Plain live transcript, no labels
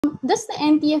Does the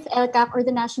NTF-ELCAC or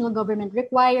the national government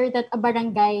require that a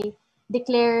barangay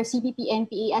declare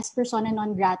CPP-NPA as persona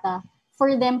non grata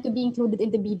for them to be included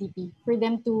in the BDP, for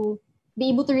them to be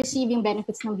able to receive yung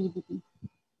benefits ng BDP?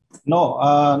 No,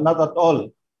 not at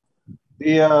all.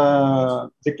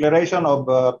 The declaration of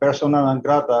persona non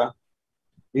grata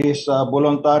is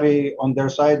voluntary on their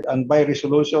side and by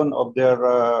resolution of their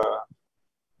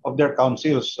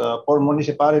councils. For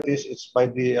municipalities, it's by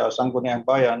the Sangguniang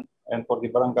Bayan, and for the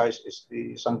barangays, it's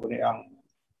the Sangguniang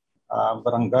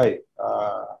Barangay.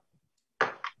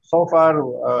 So far,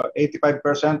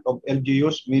 85% of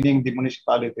LGUs, meaning the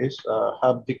municipalities,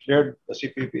 have declared the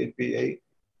CPP-NPA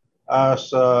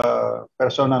as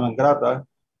persona non grata.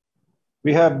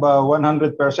 We have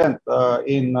 100%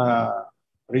 in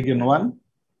Region 1,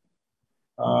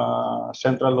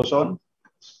 Central Luzon,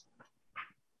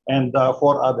 and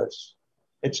 4 others.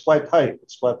 It's quite high.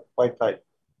 It's quite high.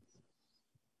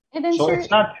 And then, So sir, it's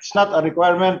not a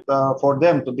requirement for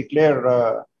them to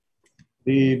declare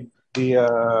the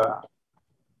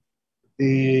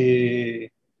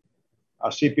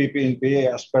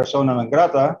CPP-NPA as persona non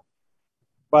grata,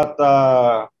 but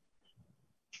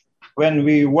when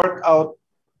we work out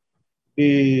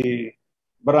the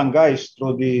barangays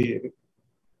through the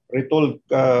retooled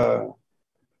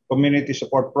community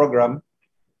support program,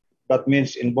 that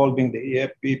means involving the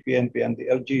EFP, PNP, and the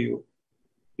LGU,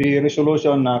 the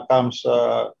resolution comes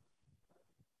out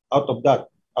of the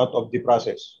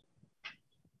process.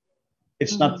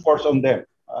 It's not forced on them.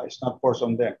 It's not forced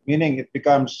on them, meaning it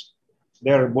becomes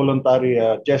their voluntary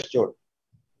gesture.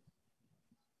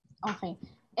 okay.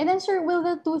 And then, sir, will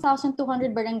the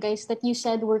 2,200 barangays that you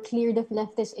said were cleared of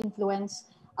leftist influence,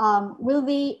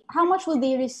 how much will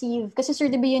they receive? Kasi, sir,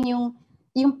 diba yun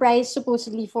yung price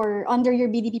supposedly for under your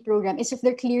BDP program is if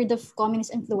they're cleared of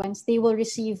communist influence, they will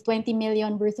receive 20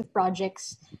 million worth of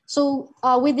projects. So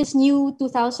with this new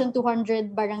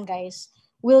 2,200 barangays,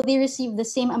 will they receive the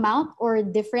same amount or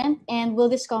different? And will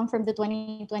this come from the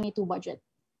 2022 budget?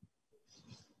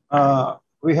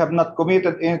 We have not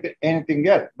committed anything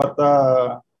yet, but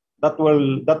that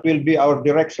will be our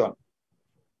direction.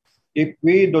 If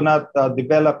we do not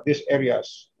develop these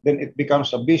areas, then it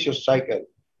becomes a vicious cycle,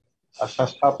 as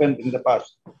has happened in the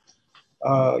past.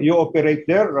 You operate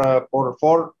there for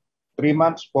 3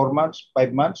 months, 4 months,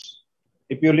 5 months.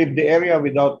 If you leave the area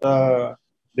without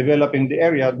developing the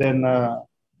area, then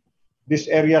these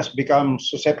areas become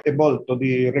susceptible to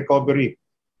the recovery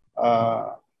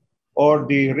or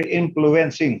the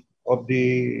re-influencing of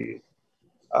the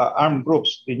armed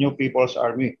groups, the New People's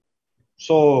Army.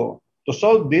 So to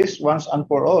solve this once and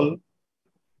for all,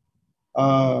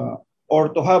 or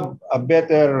to have a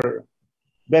better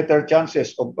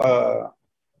chances of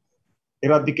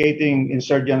eradicating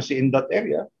insurgency in that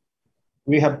area,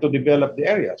 we have to develop the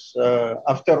areas.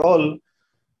 After all,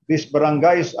 these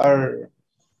barangays are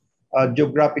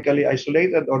geographically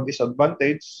isolated or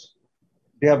disadvantaged.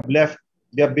 They have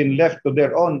been left to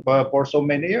their own for so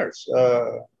many years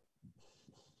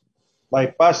by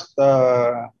past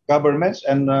governments,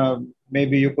 and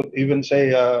maybe you could even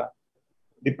say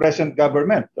the present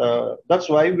government. That's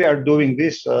why we are doing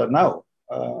this now.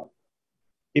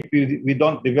 If we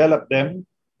don't develop them,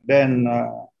 then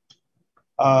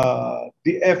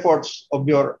the efforts of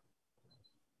your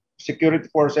security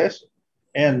forces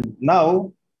and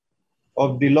now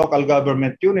of the local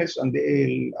government units and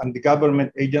the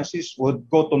government agencies would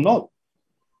go to naught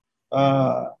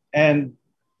and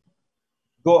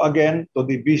go again to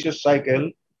the vicious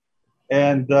cycle,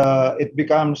 and it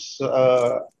becomes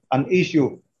an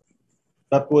issue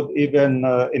that would even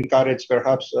encourage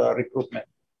perhaps recruitment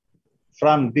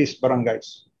from these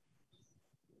barangays.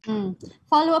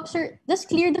 Follow up, sir. Does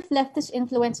cleared of leftist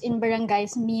influence in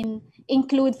barangays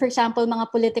include, for example,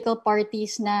 mga political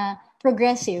parties na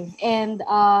progressive and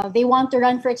they want to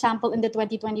run, for example, in the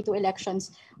 2022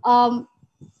 elections?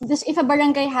 If a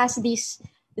barangay has these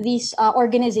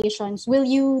organizations,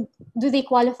 do they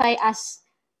qualify as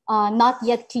not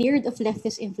yet cleared of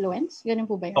leftist influence? Ganun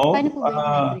po ba yun? No, Paano po ba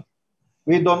yun?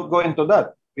 we don't go into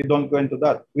that.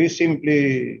 We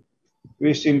simply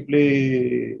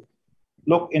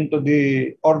look into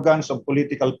the organs of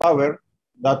political power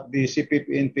that the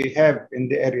CPP-NP have in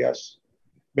the areas.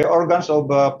 The organs of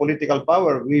political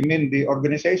power, we mean the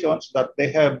organizations that they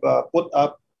have put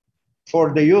up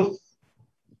for the youth,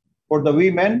 for the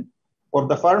women, for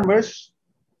the farmers,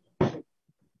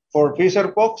 for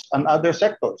fisher folks and other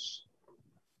sectors.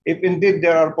 If indeed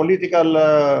there are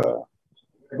political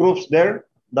groups there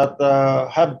that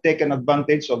have taken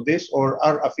advantage of this or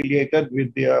are affiliated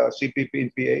with the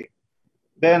CPP-NPA,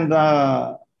 then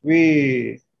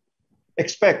we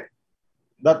expect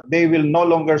that they will no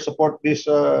longer support these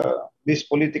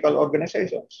political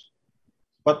organizations.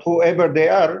 But whoever they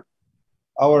are,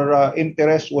 our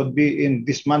interest would be in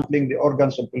dismantling the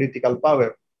organs of political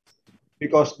power,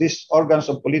 because these organs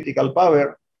of political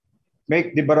power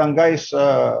make the barangays,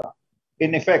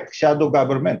 in effect, shadow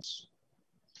governments.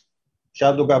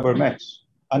 Shadow governments.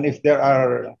 And if there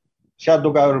are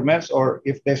shadow governments, or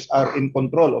if they are in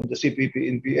control of the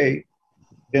CPP-NPA,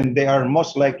 then they are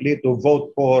most likely to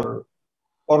vote for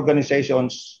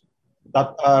organizations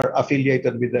that are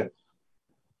affiliated with them.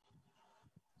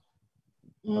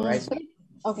 All right.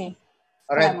 Okay.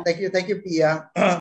 All right. Thank you, Pia.